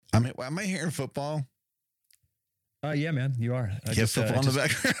Am I hearing football? Yeah, man, you are. Football in the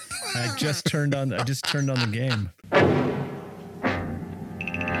background. I just turned on the game.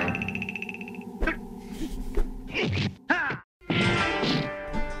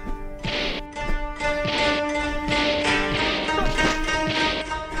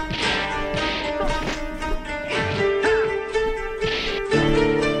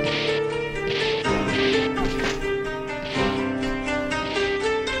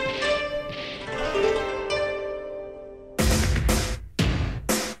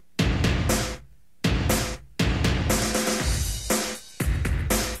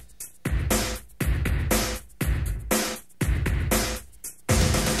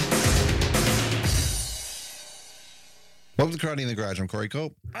 Welcome to Karate in the Garage. I'm Corey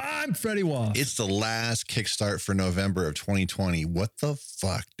Cope. I'm Freddie Wall. It's the last kickstart for November of 2020. What the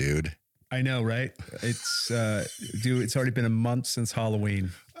fuck, dude? I know, right? It's dude, it's already been a month since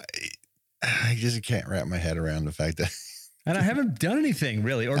Halloween. I just can't wrap my head around the fact that and I haven't done anything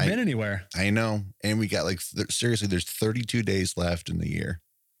really or been anywhere. I know. And we got seriously, there's 32 days left in the year.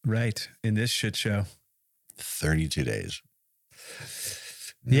 Right. In this shit show. 32 days.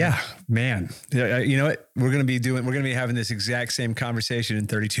 Yeah, man. You know what? We're going to be having this exact same conversation in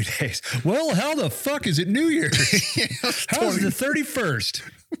 32 days. Well, how the fuck is it New Year's? How's the 31st?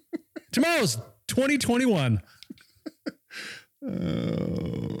 Tomorrow's 2021.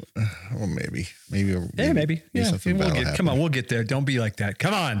 Well, maybe. Yeah, maybe. Yeah, come on, we'll get there. Don't be like that.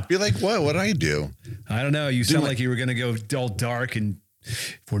 Come on. Be like, what? What'd I do? I don't know. You sound like you were going to go all dark and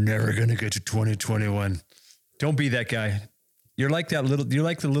we're never going to get to 2021. Don't be that guy. You're like the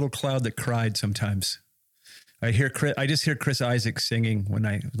little cloud that cried sometimes. I just hear Chris Isaak singing when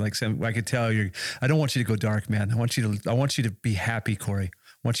I could tell I don't want you to go dark, man. I want you to be happy, Corey.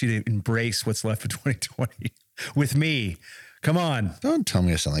 I want you to embrace what's left of 2020 with me. Come on. Don't tell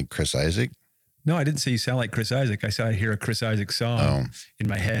me I sound like Chris Isaak. No, I didn't say you sound like Chris Isaak. I said I hear a Chris Isaak song in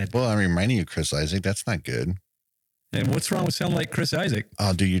my head. Well, I'm reminding you of Chris Isaak. That's not good. And what's wrong with sounding like Chris Isaak?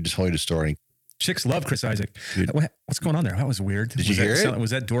 Oh, dude, you just told the story. Chicks love Chris Isaak. What's going on there? That was weird. Did you hear it?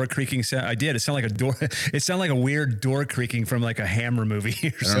 Was that door creaking sound? I did. It sounded like a door. It sounded like a weird door creaking from like a Hammer movie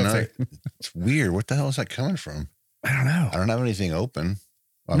or something. It's weird. What the hell is that coming from? I don't know. I don't have anything open.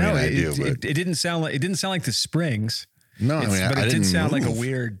 Well, no, I do. But it didn't sound like the springs. No, but it did sound like a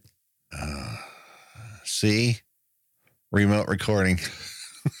weird. See, remote recording.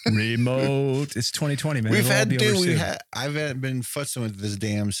 Remote. It's 2020, man. I've been futzing with this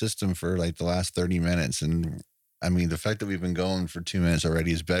damn system for like the last 30 minutes. And I mean, the fact that we've been going for 2 minutes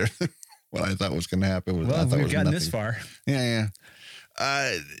already is better than what I thought was going to happen. We've gotten this far. Yeah.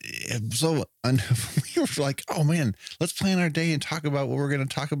 So we were like, oh man, let's plan our day and talk about what we're going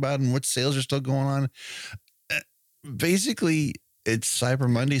to talk about and what sales are still going on. Basically, it's Cyber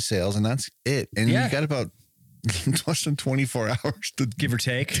Monday sales and that's it. And you got about less than 24 hours to give or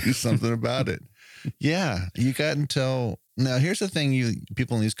take do something about it. Yeah, you got until now. Here's the thing: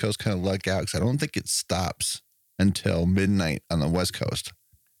 people on the East Coast kind of luck out because I don't think it stops until midnight on the West Coast.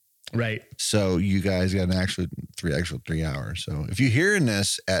 Right. So you guys got an actual 3 hours. So if you're hearing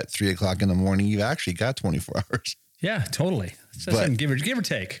this at 3:00 in the morning, you've actually got 24 hours. Yeah, totally. So give or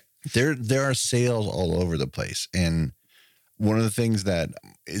take. There are sales all over the place, and one of the things that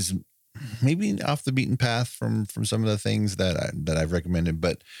is maybe off the beaten path from some of the things that I've recommended.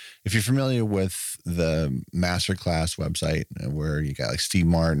 But if you're familiar with the Masterclass website where you got like Steve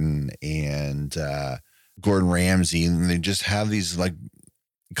Martin and Gordon Ramsay, and they just have these like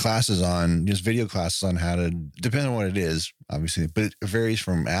classes on just video classes on how to, depending on what it is, obviously, but it varies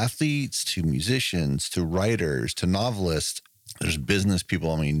from athletes to musicians to writers to novelists. There's business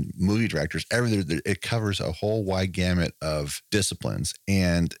people, movie directors, everything. It covers a whole wide gamut of disciplines.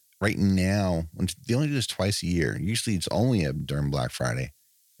 And right now, they only do this twice a year. Usually it's only during Black Friday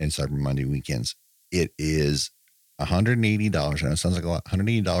and Cyber Monday weekends. It is $180. And it sounds like a lot,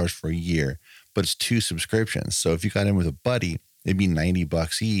 $180 for a year, but it's 2 subscriptions. So if you got in with a buddy, it'd be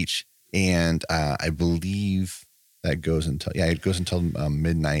 $90 each. And I believe that goes until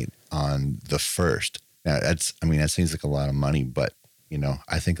midnight on the 1st. Now that seems like a lot of money, but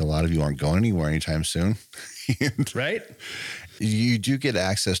I think a lot of you aren't going anywhere anytime soon. Right. You do get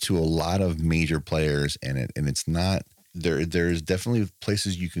access to a lot of major players in it, and it's not there. There's definitely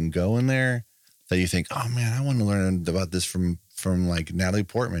places you can go in there that you think, oh man, I want to learn about this from like Natalie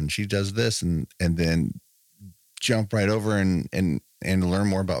Portman. She does this, and then jump right over and learn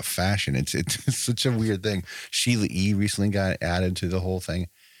more about fashion. It's such a weird thing. Sheila E. recently got added to the whole thing.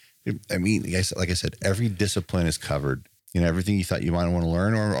 Like I said, every discipline is covered. everything you thought you might want to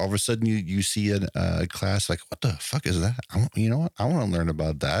learn, or all of a sudden you see a class like, what the fuck is that? You know what? I want to learn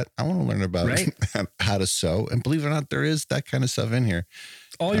about that. I want to learn about how to sew. And believe it or not, there is that kind of stuff in here.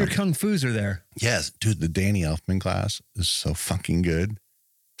 All your kung fus are there. Yes, dude, the Danny Elfman class is so fucking good. I'm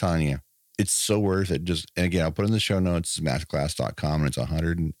telling you, it's so worth it. And again, I'll put in the show notes, masterclass.com, and it's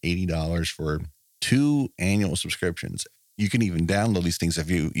 $180 for 2 annual subscriptions. You can even download these things if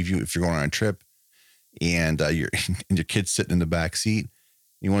you're going on a trip and your kid's sitting in the back seat.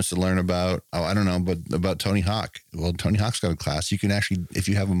 He wants to learn about, I don't know, but about Tony Hawk. Well, Tony Hawk's got a class. You can actually, if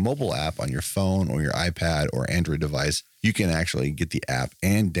you have a mobile app on your phone or your iPad or Android device, you can actually get the app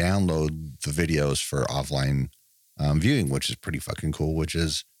and download the videos for offline viewing, which is pretty fucking cool, which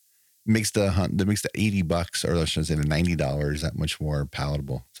is makes the $80, or let's just say the $90 that much more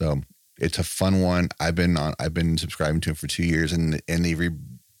palatable. So it's a fun one. I've been subscribing to it for 2 years, and they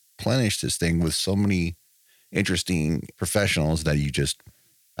replenished this thing with so many interesting professionals that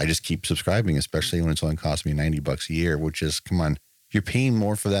I just keep subscribing, especially when it's only costing me $90 a year, which is, come on, you're paying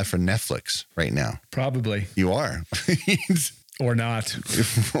more for that for Netflix right now. Probably. You are. Or not.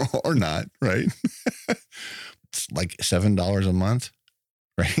 Or not, right? It's like $7 a month,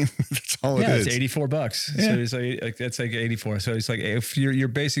 right? That's all it is. It's $84. Yeah. So it's like that's like 84. So it's like if you're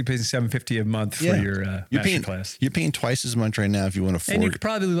basically paying $750 a month for your master class. You're paying twice as much right now if you want to afford. And you could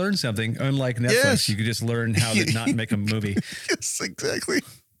probably learn something. Unlike Netflix, you could just learn how to not make a movie. Yes, exactly.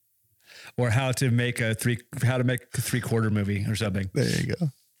 Or how to make a 3/4 movie or something. There you go.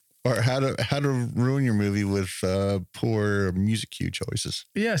 Or how to ruin your movie with poor music cue choices.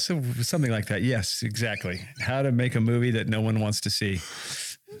 Yeah, so something like that. Yes, exactly. How to make a movie that no one wants to see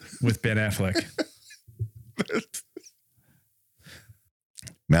with Ben Affleck.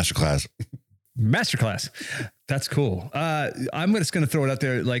 Masterclass. That's cool. I'm just going to throw it out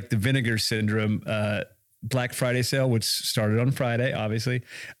there, like the Vinegar Syndrome Black Friday sale, which started on Friday, obviously,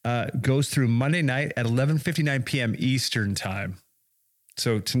 goes through Monday night at 11:59 p.m. Eastern time.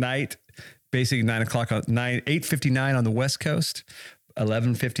 So tonight, basically 8:59 on the West Coast,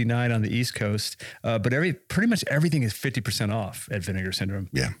 11:59 on the East Coast. But pretty much everything is 50% off at Vinegar Syndrome.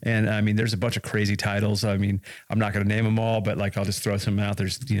 Yeah. And I mean, there's a bunch of crazy titles. I mean, I'm not going to name them all, but like, I'll just throw some out.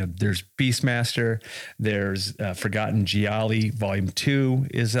 There's Beastmaster, there's Forgotten Gialli Volume 2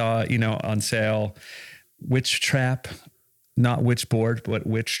 is, on sale. Witch Trap, not Witchboard, but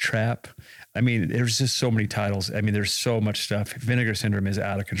Witch Trap. I mean, there's just so many titles. I mean, there's so much stuff. Vinegar Syndrome is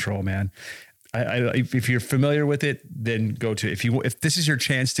out of control, man. If you're familiar with it, then go to it. If this is your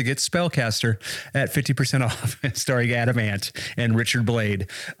chance to get Spellcaster at 50% off, starring Adam Ant and Richard Blade.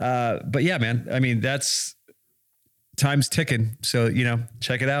 But yeah, man, I mean, that's time's ticking. So,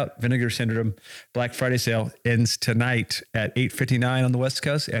 check it out. Vinegar Syndrome Black Friday sale ends tonight at 8:59 on the West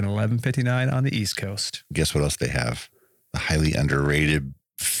Coast and 11:59 on the East Coast. Guess what else they have? The highly underrated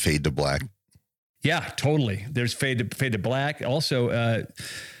Fade to Black. Yeah, totally. There's Fade to Black. Also,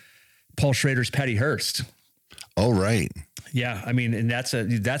 Paul Schrader's Patty Hearst. Oh, right. Yeah. I mean, and that's a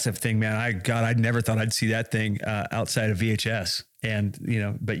thing, man. I never thought I'd see that thing outside of VHS. And,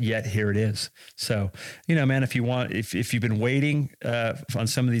 but yet here it is. So, man, if you've been waiting on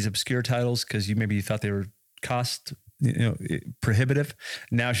some of these obscure titles, because maybe you thought they were cost, prohibitive,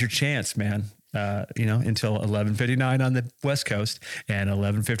 now's your chance, man. Until 11:59 on the West Coast and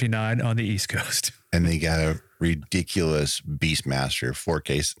 11:59 on the East Coast. And they got a ridiculous Beastmaster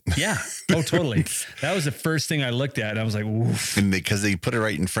 4K. Yeah. Oh, totally. That was the first thing I looked at. And I was like, oof. And because they put it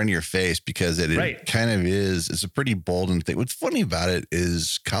right in front of your face, because it kind of is, it's a pretty bold thing. What's funny about it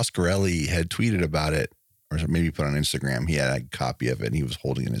is Coscarelli had tweeted about it, or maybe put on Instagram. He had a copy of it and he was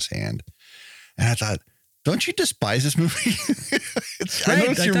holding it in his hand. And I thought, don't you despise this movie?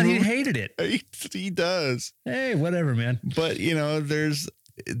 I thought he hated it. He does. Hey, whatever, man. But,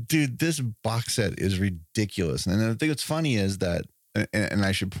 this box set is ridiculous. And the thing that's funny is that, and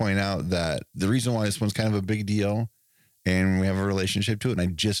I should point out that the reason why this one's kind of a big deal and we have a relationship to it, and I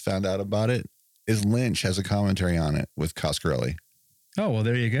just found out about it, is Lynch has a commentary on it with Coscarelli. Oh, well,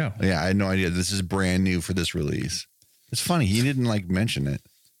 there you go. Yeah, I had no idea. This is brand new for this release. It's funny. He didn't mention it.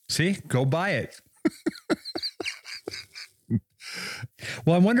 See, go buy it.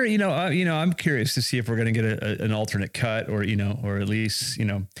 Well, I'm wondering, I'm curious to see if we're going to get an alternate cut, or at least,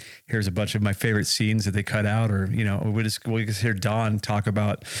 here's a bunch of my favorite scenes that they cut out, or, we'll just hear Don talk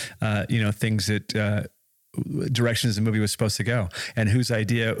about, things that, directions the movie was supposed to go, and whose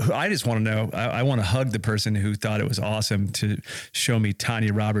idea. I just want to know. I want to hug the person who thought it was awesome to show me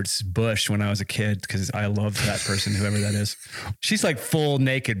Tanya Roberts' bush when I was a kid, because I loved that person, whoever that is. She's like full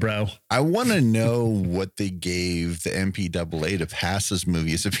naked, bro. I want to know what they gave the MPAA to pass this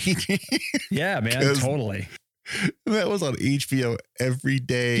movie as a PG. Yeah, man, totally. That was on HBO every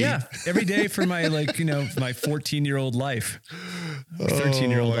day. Yeah, every day for my my 14-year-old life,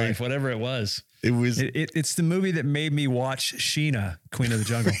 13-year-old life, whatever it was. It was. It's the movie that made me watch Sheena, Queen of the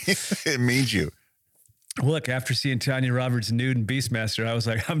Jungle. It made you. Look, after seeing Tanya Roberts nude in Beastmaster, I was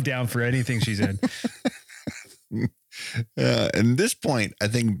like, I'm down for anything she's in. At this point, I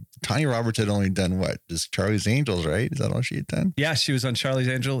think Tanya Roberts had only done what? Just Charlie's Angels, right? Is that all she had done? Yeah, she was on Charlie's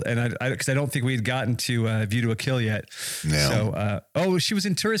Angel, and because I don't think we had gotten to View to a Kill yet. No. So, she was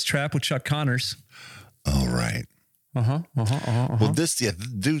in Tourist Trap with Chuck Connors. Oh, right. Well,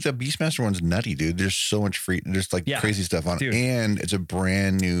 dude, the Beastmaster one's nutty, dude. There's so much there's crazy stuff on it. And it's a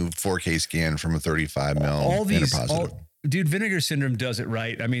brand new 4K scan from a 35 mil. All these, dude, Vinegar Syndrome does it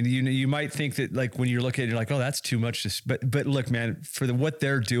right. I mean, you might think that like when you're looking at it, you're like, oh, that's too much. But look, man, for what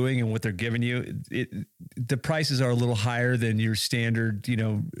they're doing and what they're giving you, the prices are a little higher than your standard,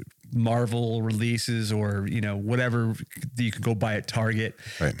 Marvel releases or, whatever you could go buy at Target.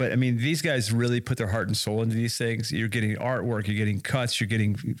 Right. But I mean, these guys really put their heart and soul into these things. You're getting artwork, you're getting cuts, you're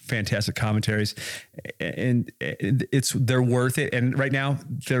getting fantastic commentaries, and they're worth it. And right now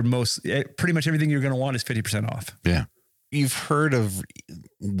pretty much everything you're going to want is 50% off. Yeah. You've heard of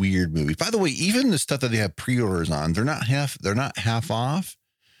weird movies. By the way, even the stuff that they have pre-orders on, they're not half off,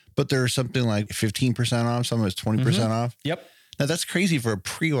 but there's something like 15% off. Some of it's 20% off. Yep. Now that's crazy for a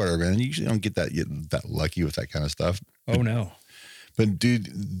pre-order, man. You usually don't get that lucky with that kind of stuff. Oh no. But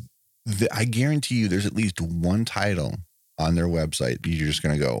dude, I guarantee you there's at least one title on their website. You're just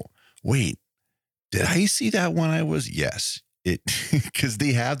going to go, wait, did I see that when I was? Yes. Because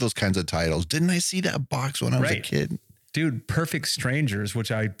they have those kinds of titles. Didn't I see that box when I was a kid? Dude, Perfect Strangers,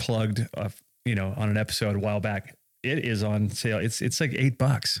 which I plugged, on an episode a while back. It is on sale. It's like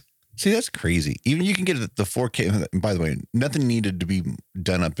 $8. See, that's crazy. Even you can get the 4K. By the way, nothing needed to be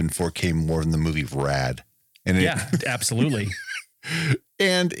done up in 4K more than the movie Rad. And absolutely.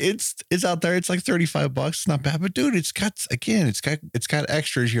 And it's out there. It's like $35. It's not bad, but dude, it's got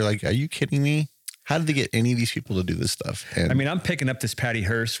extras. You're like, are you kidding me? How did they get any of these people to do this stuff? And I mean, I'm picking up this Patty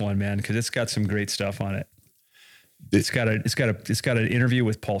Hearst one, man, because it's got some great stuff on it. It's got an interview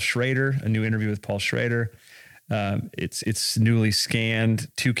with Paul Schrader, a new interview with Paul Schrader. It's newly scanned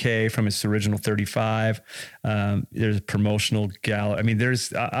 2K from its original 35. There's a promotional gallery. I mean,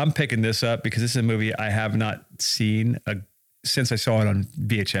 I'm picking this up because this is a movie I have not seen since I saw it on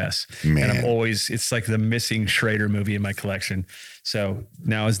VHS. Man. And it's like the missing Schrader movie in my collection. So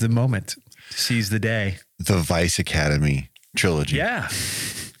now is the moment. Seize the day. The Vice Academy trilogy. Yeah.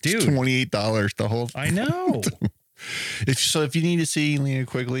 Dude. $28 the whole. I know. If you need to see Linnea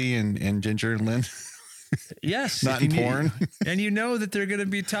Quigley and Ginger and Lynn. Yes. Not in porn. And you know that they're going to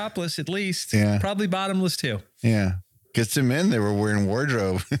be topless at least. Yeah. Probably bottomless too. Yeah. Because to men, they were wearing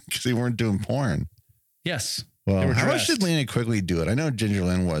wardrobe because they weren't doing porn. Yes. Well, how much did Linnea Quigley do it? I know Ginger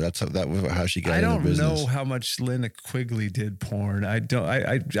Lynn was. That was how she got into business. I don't know how much Linnea Quigley did porn. I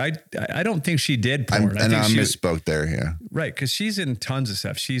don't think she did porn. I misspoke there. Yeah. Right. Because she's in tons of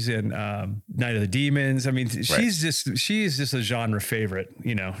stuff. She's in Night of the Demons. I mean, she's just a genre favorite.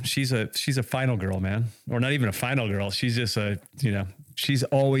 She's a final girl, man. Or not even a final girl. She's just she's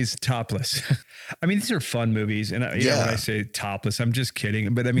always topless. I mean, these are fun movies. And when I say topless, I'm just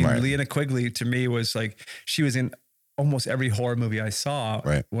kidding. But I mean, Linnea Quigley to me was like, she was in almost every horror movie I saw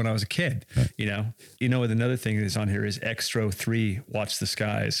when I was a kid. Right. Another thing that's on here is Extro 3, Watch the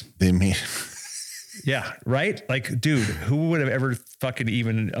Skies. They mean... Yeah, right? Like, dude, who would have ever fucking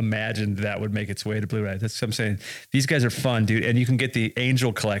even imagined that would make its way to Blu-ray? That's what I'm saying. These guys are fun, dude. And you can get the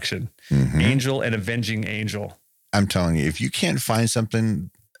Angel collection. Angel and Avenging Angel. I'm telling you, if you can't find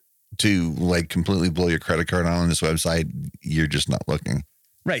something to like completely blow your credit card on this website, you're just not looking.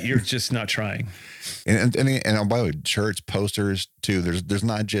 Right. You're just not trying. And by the way, shirts, posters too. It's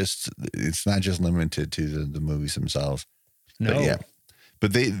not just limited to the movies themselves. No.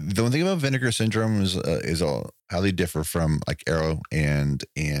 But the one thing about Vinegar Syndrome is how they differ from like Arrow and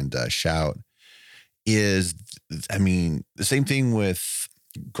Shout is, I mean, the same thing with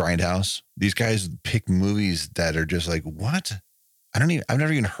Grindhouse. These guys pick movies that are just like, what? I've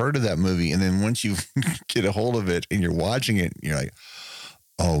never even heard of that movie. And then once you get a hold of it and you're watching it, you're like,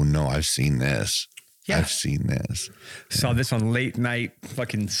 oh no, I've seen this. Yeah. I've seen this. Saw this on late night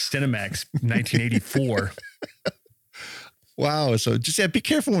fucking Cinemax, 1984. Wow. So just, be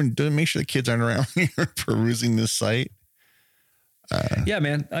careful make sure the kids aren't around here perusing this site. Yeah,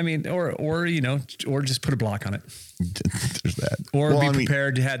 man. I mean, or just put a block on it. There's that. Or be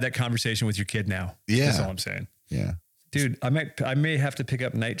prepared to have that conversation with your kid now. Yeah. That's all I'm saying. Yeah. Dude, I may have to pick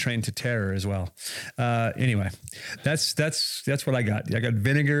up Night Train to Terror as well. Anyway, that's what I got. I got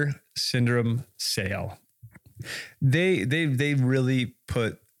Vinegar Syndrome sale. They really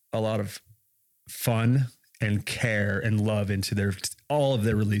put a lot of fun and care and love into all of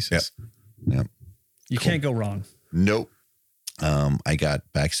their releases. Yep. You can't go wrong. Nope. I got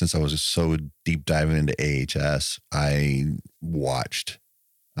back since I was so deep diving into AHS. I watched,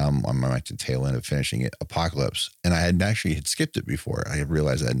 I'm at the tail end of finishing it, Apocalypse, and I had skipped it before. I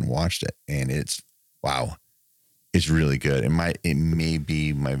realized I hadn't watched it, and it's really good.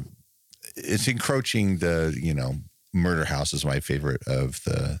 It's encroaching the, Murder House is my favorite of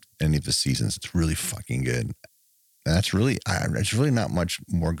any of the seasons. It's really fucking good. And it's really not much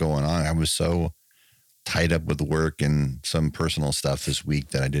more going on. I was so tied up with work and some personal stuff this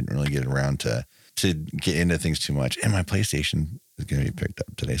week that I didn't really get around to get into things too much. And my PlayStation is going to be picked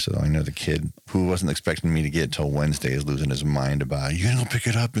up today. So I know the kid who wasn't expecting me to get it till Wednesday is losing his mind about, you're going to go pick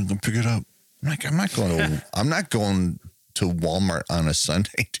it up and go pick it up. I'm like, I'm not going to Walmart on a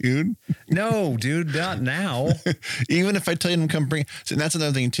Sunday, dude. No, dude, not now. Even if I tell you to come bring, so that's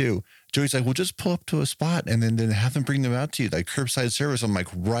another thing too. Joey's like, well, just pull up to a spot and then have them bring them out to you, like curbside service. I'm like,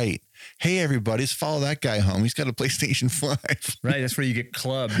 right. Hey, everybody, let's follow that guy home. He's got a PlayStation 5. Right. That's where you get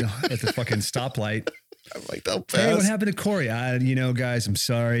clubbed at the fucking stoplight. I'm like, don't pass. Hey, what happened to Corey? Guys, I'm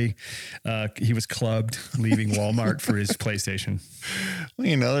sorry. He was clubbed leaving Walmart for his PlayStation.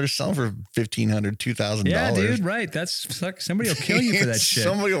 Well, they're selling for $1,500, $2,000. Yeah, dude, right. Somebody will kill you for that shit.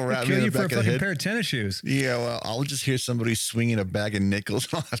 Somebody will wrap me in the back of the head. For a fucking pair of tennis shoes. Yeah, well, I'll just hear somebody swinging a bag of nickels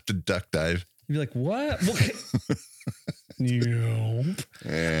and I'll have to duck dive. You'd be like, what? Nope.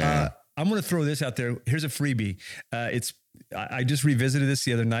 Yeah. I'm going to throw this out there. Here's a freebie. I just revisited this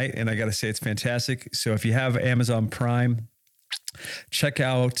the other night, and I got to say it's fantastic. So if you have Amazon Prime, check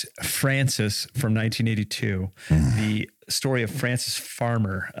out Frances from 1982, the story of Frances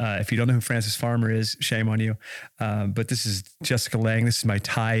Farmer. If you don't know who Frances Farmer is, shame on you. But this is Jessica Lange. This is my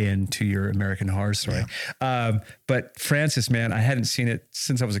tie-in to your American Horror Story. Yeah. But Frances, man, I hadn't seen it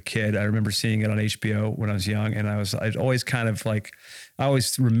since I was a kid. I remember seeing it on HBO when I was young, and I'd always kind of like, I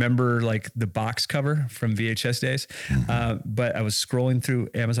always remember like the box cover from VHS days. But I was scrolling through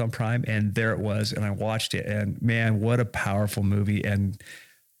Amazon Prime, and there it was, and I watched it, and man, what a powerful movie, and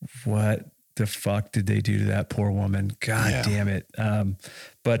what the fuck did they do to that poor woman? God damn it.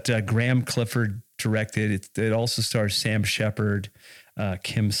 But Graham Clifford directed it. It also stars Sam Shepard,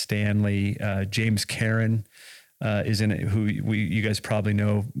 Kim Stanley, James Karen is in it, who you guys probably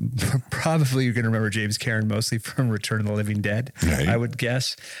know. Probably you're going to remember James Karen mostly from Return of the Living Dead, right. I would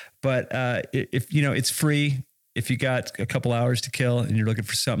guess. But if it's free, if you got a couple hours to kill and you're looking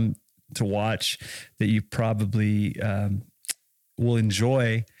for something to watch that you probably will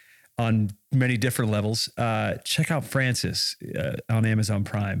enjoy on many different levels, check out Frances on Amazon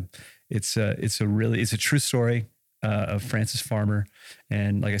Prime. It's a true story of Frances Farmer.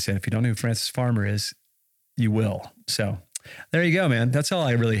 And like I said, if you don't know who Frances Farmer is, you will. So there you go, man. That's all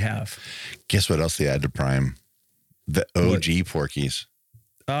I really have. Guess what else they add to Prime? The OG Porky's.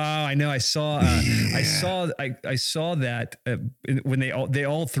 Oh, I know. I saw that when they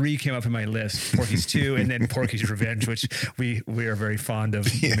all three came up in my list, Porky's 2 and then Porky's Revenge, which we are very fond of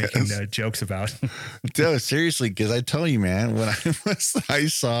making jokes about. No, seriously, because I tell you, man, when I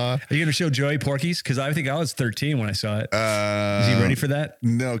saw. Are you going to show Joey Porky's? Because I think I was 13 when I saw it. Is he ready for that?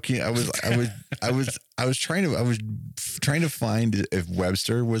 No, I was trying to find if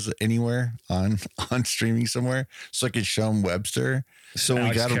Webster was anywhere on streaming somewhere, so I could show him Webster. So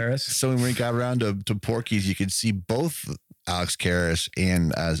when we got around to Porky's, you could see both Alex Karras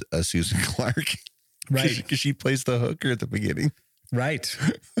and Susan Clark, right? Because she plays the hooker at the beginning, right?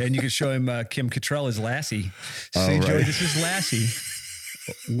 And you could show him Kim Cattrall as Lassie. Say, right. Joey, this is Lassie.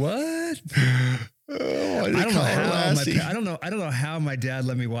 What? Oh, I don't know how my dad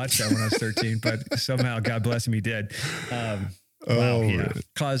let me watch that when I was 13, but somehow, God bless him, he did.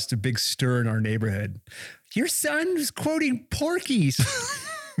 Caused a big stir in our neighborhood. Your son was quoting Porky's.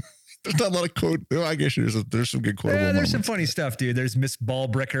 There's not a lot of quote. Oh, I guess there's some good quotable moments. There's some funny stuff, dude. There's Miss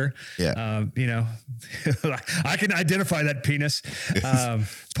Ballbricker. Yeah. I can identify that penis.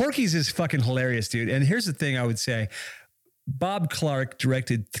 Porky's is fucking hilarious, dude. And here's the thing I would say. Bob Clark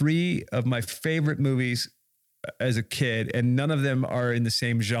directed 3 of my favorite movies as a kid, and none of them are in the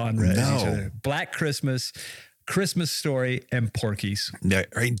same genre as each other. Black Christmas, Christmas Story, and Porky's. Yeah,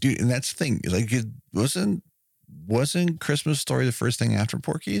 right, dude. And that's the thing. Like, it wasn't Christmas Story the first thing after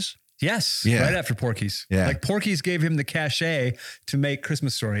Porky's? Yes, Yeah. right after Porky's. Yeah. Like Porky's gave him the cachet to make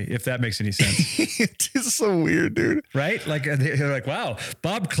Christmas Story, if that makes any sense. It's so weird, dude. Right? Like they're like, wow,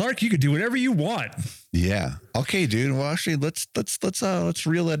 Bob Clark, you could do whatever you want. Yeah. Okay, dude. Well, actually, let's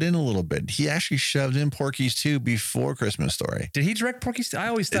reel that in a little bit. He actually shoved in Porky's 2 before Christmas Story. Did he direct Porky's? I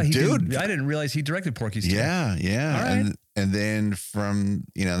always thought he Dude. did. I didn't realize he directed Porky's 2. Yeah, yeah. All right. And then from,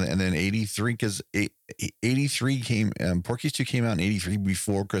 and then 83, because 83 came, Porky's 2 came out in 83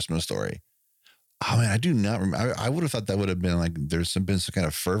 before Christmas Story. Oh, man, I do not remember. I would have thought that would have been like, been some kind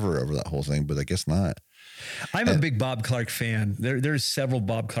of fervor over that whole thing, but I guess not. I'm a big Bob Clark fan. There's several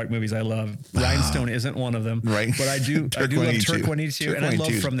Bob Clark movies I love. Rhinestone isn't one of them. Right. But I do love Turk 182, and I love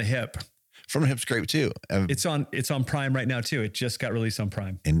 182. From the Hip. From the Hip's great too. It's on Prime right now too. It just got released on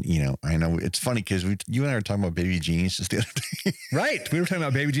Prime. And I know it's funny because you and I were talking about Baby Geniuses the other day. Right. We were talking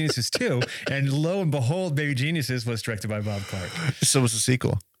about Baby Geniuses too. And lo and behold, Baby Geniuses was directed by Bob Clark. So was the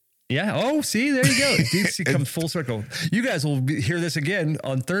sequel. Yeah. Oh, see, there you go. It comes full circle. You guys will hear this again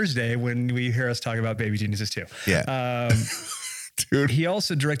on Thursday when we hear us talk about Baby Geniuses too. Yeah. Dude. He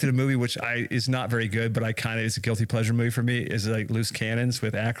also directed a movie which is not very good, but it's a guilty pleasure movie for me. Is like Loose Cannons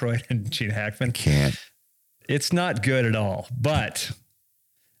with Aykroyd and Gene Hackman. Can't. It's not good at all, but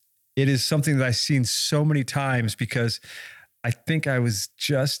it is something that I've seen so many times because I think I was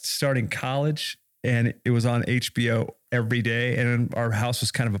just starting college and it was on HBO every day. And our house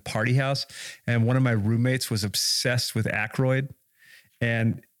was kind of a party house. And one of my roommates was obsessed with Aykroyd.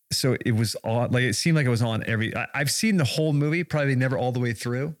 And so it was on, like, it seemed like it was on I've seen the whole movie, probably never all the way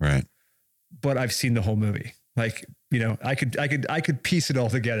through. Right. But I've seen the whole movie. Like, I could piece it all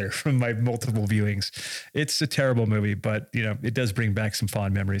together from my multiple viewings. It's a terrible movie, but it does bring back some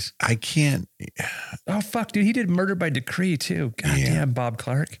fond memories. I can't. Oh, fuck, dude. He did Murder by Decree too. God damn, Bob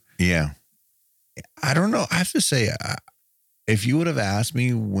Clark. Yeah. I don't know. I have to say, if you would have asked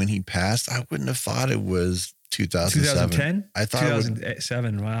me when he passed, I wouldn't have thought it was 2007. 2010? I thought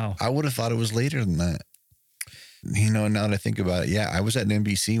 2007. Wow. I would have thought it was later than that. Now that I think about it, yeah, I was at an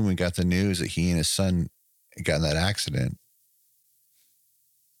NBC when we got the news that he and his son got in that accident.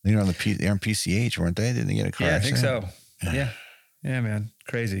 They're on PCH, weren't they? Didn't they get a car accident? I think so. Yeah. Yeah, man.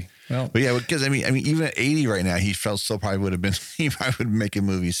 Crazy. Well, but yeah, because I mean, even at 80 right now, he still probably would have been, he probably would make a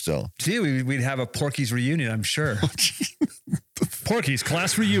movie still. See, we'd have a Porky's reunion, I'm sure. Porky's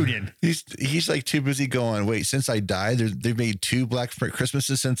class reunion. He's like too busy going, wait, since I died, they've made 2 Black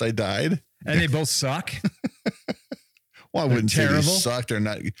Christmases since I died. And they both suck. Well, I wouldn't say terrible. they suck. They're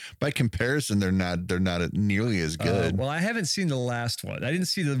not, by comparison, they're not nearly as good. Well, I haven't seen the last one. I didn't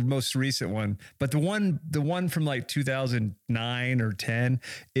see the most recent one, but the one from like 2009 or 10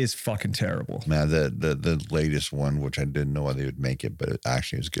 is fucking terrible. Man, the latest one, which I didn't know why they would make it, but it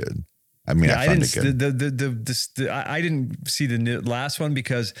actually is good. I mean, Yeah, I found it good. I didn't see the last one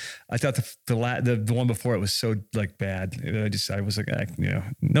because I thought the one before it was so like bad. I was like,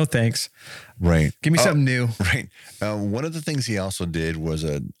 no thanks. Right. Give me something new. Right. One of the things he also did was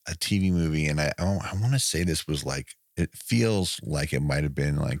a TV movie, and I want to say this was like, it feels like it might have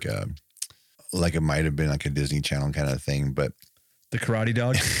been like a Disney Channel kind of thing, but The Karate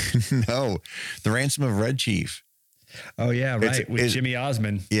Dog. no, The Ransom of Red Chief. Oh yeah, right. With Jimmy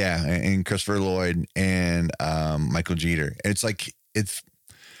Osmond. Yeah, and Christopher Lloyd and Michael Jeter. It's like it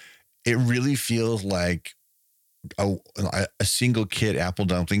really feels like a single kid apple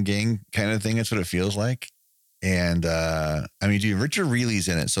dumpling gang kind of thing. That's what it feels like. And I mean, dude, Richard Reilly's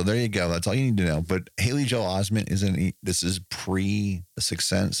in it, so there you go. That's all you need to know. But Haley Joel Osment isn't. This is pre Sixth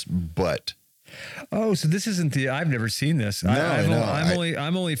Sense, but. Oh, so this isn't I've never seen this. No,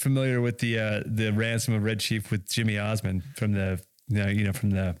 I'm only familiar with the Ransom of Red Chief with Jimmy Osmond from the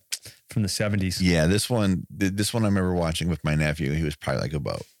from the 70s. Yeah, this one I remember watching with my nephew. He was probably like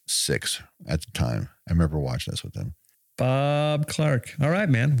about 6 at the time. I remember watching this with him. Bob Clark. All right,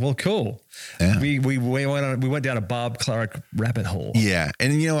 man. Well, cool. Yeah. We went down a Bob Clark rabbit hole. Yeah.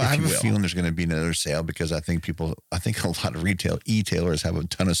 And I have a feeling there's going to be another sale because I think a lot of e-tailers have a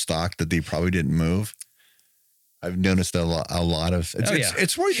ton of stock that they probably didn't move. I've noticed a lot of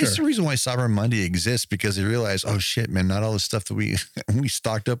it's the reason why Cyber Monday exists, because they realize, oh shit, man, not all the stuff that we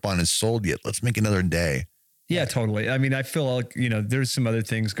stocked up on is sold yet. Let's make another day. Yeah, totally. I mean, I feel like, there's some other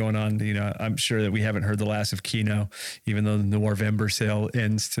things going on. I'm sure that we haven't heard the last of Kino, even though the November sale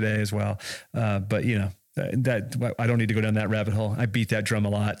ends today as well. But that I don't need to go down that rabbit hole. I beat that drum a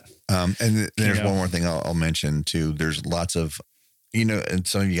lot. And there's one more thing I'll mention too. There's lots of, and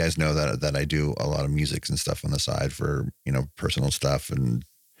some of you guys know that I do a lot of music and stuff on the side for, personal stuff, and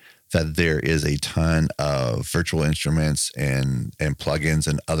that there is a ton of virtual instruments and plugins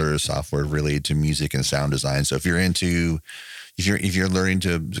and other software related to music and sound design. So if you're into, if you're learning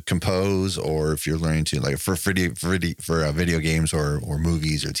to compose, or if you're learning to like for video games or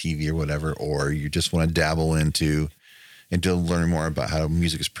movies or TV or whatever, or you just want to dabble into learning more about how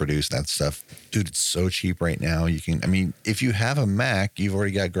music is produced, that stuff, dude, it's so cheap right now. You can, I mean, if you have a Mac, you've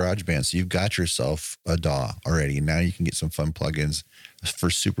already got GarageBand, so you've got yourself a DAW already. Now you can get some fun plugins for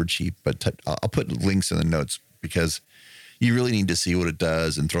super cheap. But I'll put links in the notes because you really need to see what it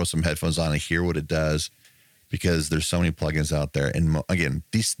does and throw some headphones on and hear what it does, because there's so many plugins out there. And again,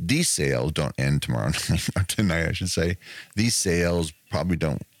 these sales don't end tomorrow night, or tonight, I should say. These sales probably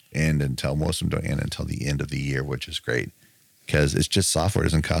don't end until, most of them don't end until the end of the year, which is great. Because it's just software. It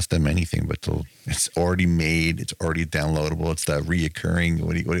doesn't cost them anything, but it's already made. It's already downloadable. It's the reoccurring.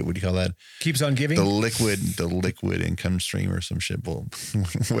 What do you call that? Keeps on giving. The liquid income stream or some shit. Well,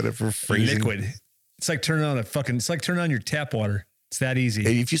 whatever phrasing. Liquid. It's like turning on your tap water. It's that easy.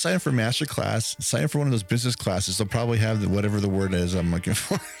 And if you sign up for masterclass, sign up for one of those business classes. They'll probably have whatever the word is I'm looking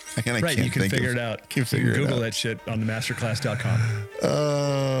for. Right, you can figure it out. You can Google that shit on the masterclass.com.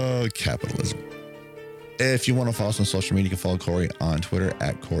 Oh, capitalism. If you want to follow us on social media, you can follow Corey on Twitter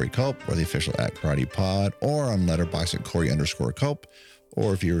at Corey Culp, or the official at Karate Pod, or on Letterboxd at Corey_Culp.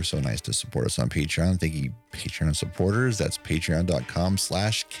 Or if you were so nice to support us on Patreon, thank you, Patreon supporters. That's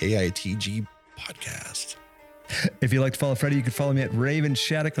patreon.com/KITG podcast. If you'd like to follow Freddie, you can follow me at Raven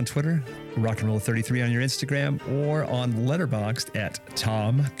Shattuck on Twitter, Rock and Roll 33 on your Instagram, or on Letterboxd at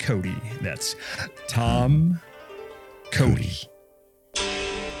Tom Cody. That's Tom Cody.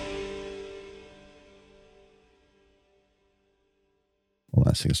 Well,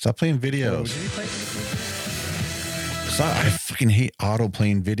 last thing, stop playing videos. Stop, I fucking hate auto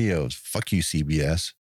playing videos. Fuck you, CBS.